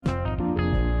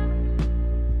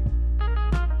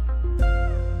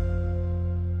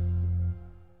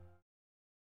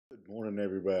Morning,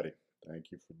 everybody.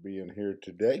 Thank you for being here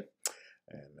today.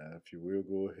 And if you will,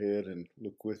 go ahead and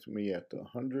look with me at the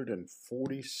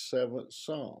 147th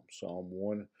Psalm, Psalm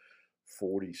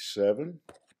 147.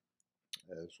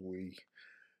 As we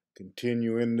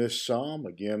continue in this psalm,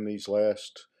 again, these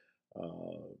last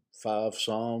five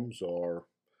psalms are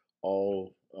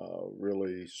all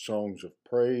really songs of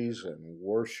praise and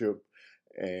worship.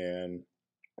 And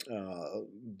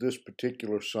this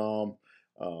particular psalm,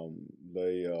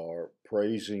 they are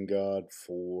praising God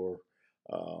for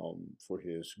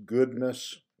His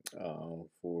goodness,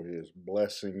 for His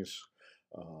blessings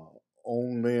uh,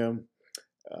 on them,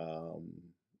 um,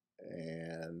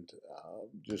 and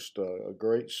just a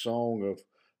great song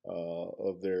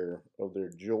of their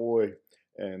joy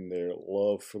and their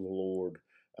love for the Lord,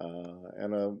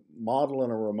 and a model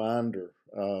and a reminder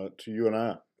to you and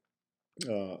I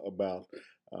about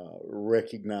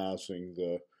recognizing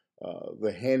the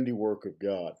handiwork of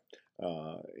God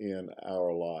in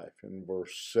our life. In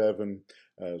verse 7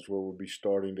 is where we'll be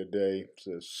starting today. It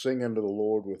says, "Sing unto the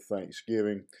Lord with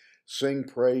thanksgiving, sing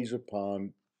praise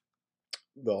upon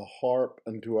the harp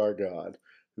unto our God,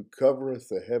 who covereth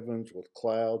the heavens with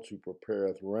clouds, who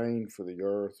prepareth rain for the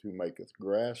earth, who maketh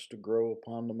grass to grow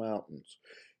upon the mountains.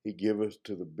 He giveth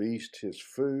to the beast his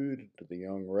food, to the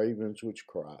young ravens which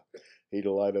cry. He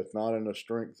delighteth not in the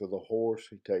strength of the horse,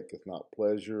 he taketh not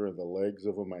pleasure in the legs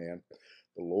of a man.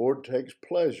 The Lord takes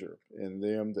pleasure in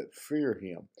them that fear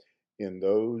him, in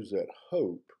those that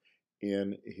hope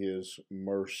in his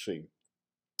mercy."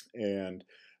 And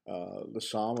the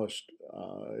psalmist,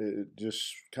 it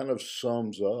just kind of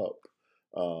sums up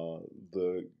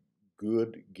the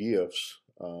good gifts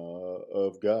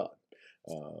of God,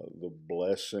 the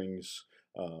blessings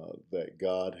that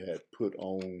God had put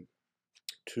on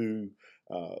to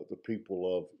the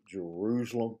people of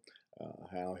Jerusalem,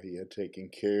 how he had taken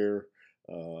care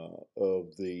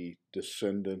of the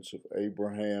descendants of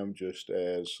Abraham, just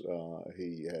as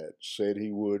he had said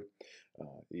he would,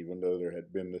 even though there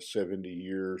had been the 70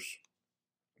 years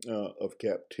of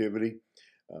captivity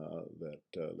that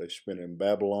they spent in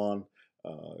Babylon.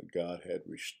 God had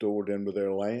restored them to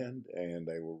their land, and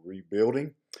they were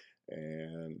rebuilding,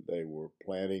 and they were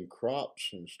planting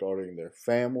crops and starting their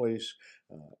families,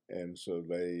 and so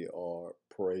they are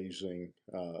praising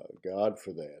God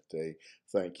for that. They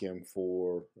thank Him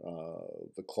for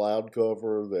the cloud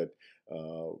cover that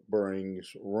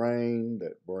brings rain,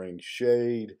 that brings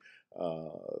shade,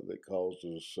 that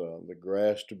causes the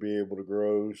grass to be able to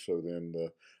grow, so then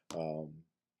the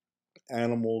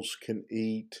animals can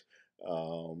eat.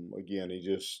 Again, he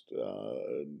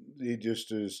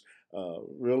just is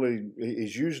really,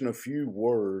 he's using a few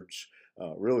words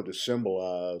really to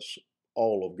symbolize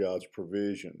all of God's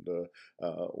provision.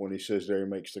 When he says there,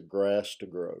 he makes the grass to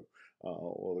grow.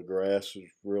 Well, the grass is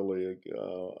really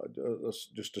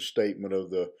just a statement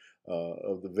of the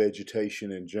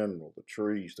vegetation in general, the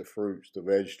trees, the fruits, the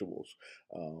vegetables.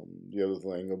 The other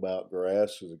thing about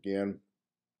grass is, again,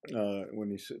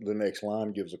 when the next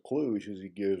line gives a clue, he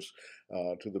gives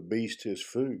to the beast his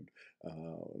food.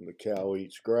 The cow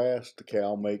eats grass, the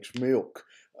cow makes milk,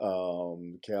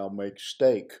 the cow makes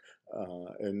steak.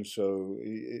 And so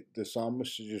the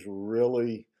psalmist is just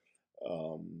really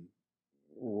um,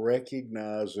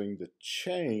 recognizing the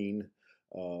chain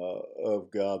of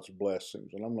God's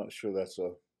blessings. And I'm not sure that's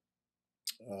a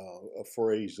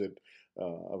phrase that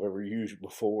I've ever used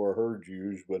before or heard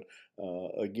used, but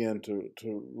again, to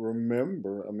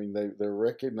remember, I mean, they're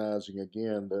recognizing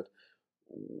again that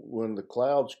when the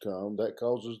clouds come, that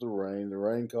causes the rain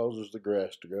causes the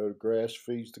grass to grow, the grass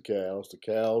feeds the cows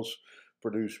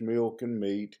produce milk and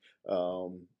meat.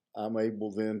 I'm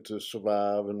able then to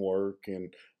survive and work,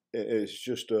 and it's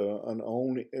just an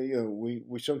only,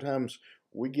 we sometimes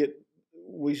we get,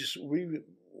 we,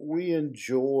 we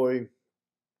enjoy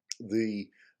the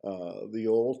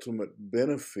ultimate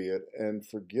benefit and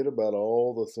forget about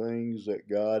all the things that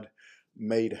God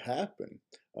made happen.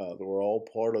 That were all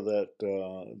part of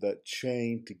that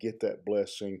chain to get that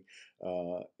blessing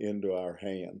into our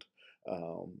hand.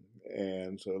 Um,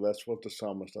 and so that's what the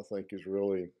psalmist, I think, is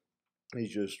really.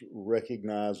 He's just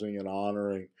recognizing and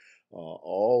honoring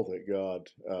all that God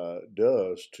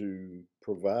does to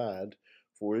provide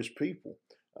for His people.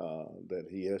 That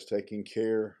He has taken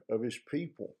care of His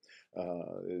people.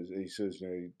 He says,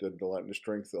 He doesn't delight in the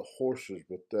strength of horses,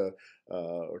 but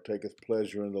or taketh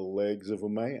pleasure in the legs of a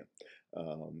man.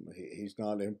 He's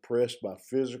not impressed by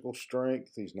physical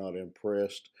strength. He's not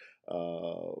impressed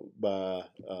by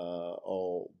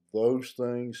all those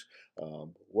things.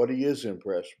 What he is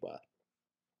impressed by,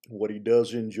 what he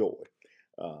does enjoy,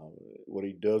 uh, what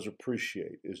he does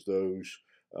appreciate, is those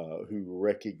who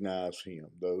recognize him,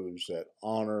 those that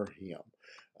honor him.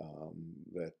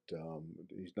 That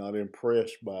he's not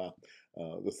impressed by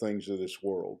the things of this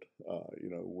world.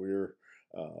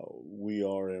 We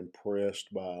are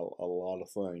impressed by a lot of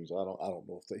things. I don't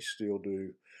know if they still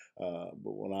do,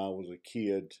 but when I was a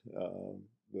kid, a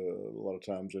lot of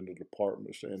times in the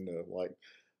departments in the like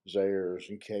Zayres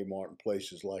and Kmart and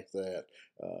places like that,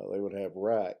 they would have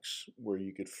racks where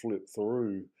you could flip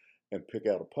through and pick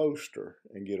out a poster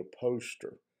and get a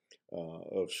poster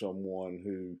of someone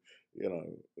who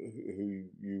who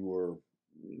you were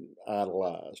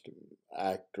idolized,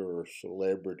 actor,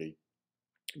 celebrity,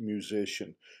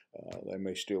 musician. They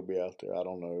may still be out there. I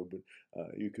don't know, but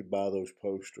you could buy those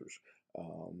posters.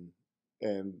 Um,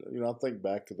 and I think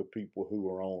back to the people who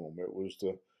were on them. It was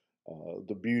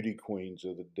the beauty queens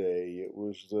of the day. It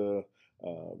was the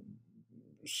uh,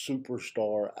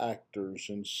 superstar actors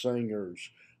and singers.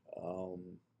 Um,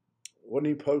 wasn't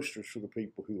any posters for the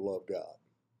people who love God.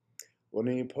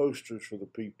 Wasn't any posters for the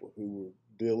people who were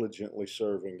diligently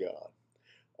serving God.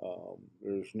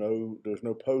 There's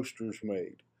no posters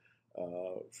made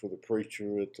for the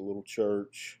preacher at the little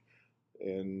church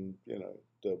in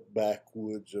the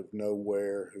backwoods of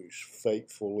nowhere who's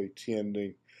faithfully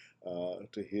tending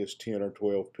to his 10 or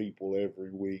 12 people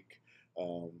every week,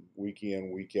 week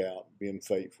in, week out, being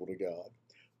faithful to God.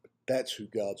 That's who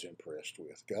God's impressed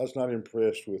with. God's not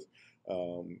impressed with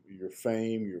your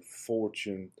fame, your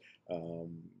fortune.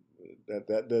 Um, that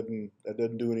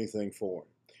doesn't do anything for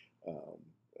him.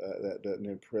 That doesn't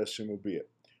impress him a bit.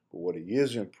 But what he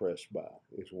is impressed by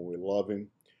is when we love him,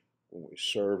 when we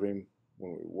serve him,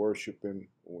 when we worship him,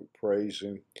 when we praise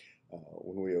him,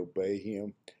 when we obey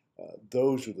him.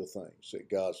 Those are the things that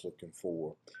God's looking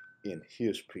for in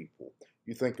his people.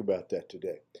 You think about that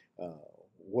today.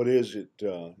 What is it?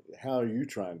 How are you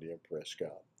trying to impress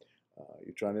God?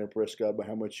 You're trying to impress God by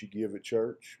how much you give at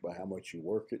church, by how much you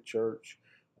work at church,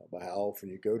 by how often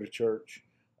you go to church.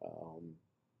 Um,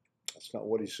 that's not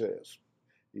what he says.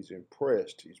 He's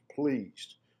impressed, he's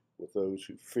pleased with those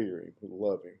who fear him, who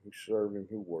love him, who serve him,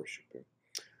 who worship him.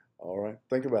 All right,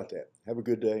 think about that. Have a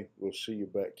good day. We'll see you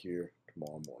back here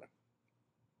tomorrow morning.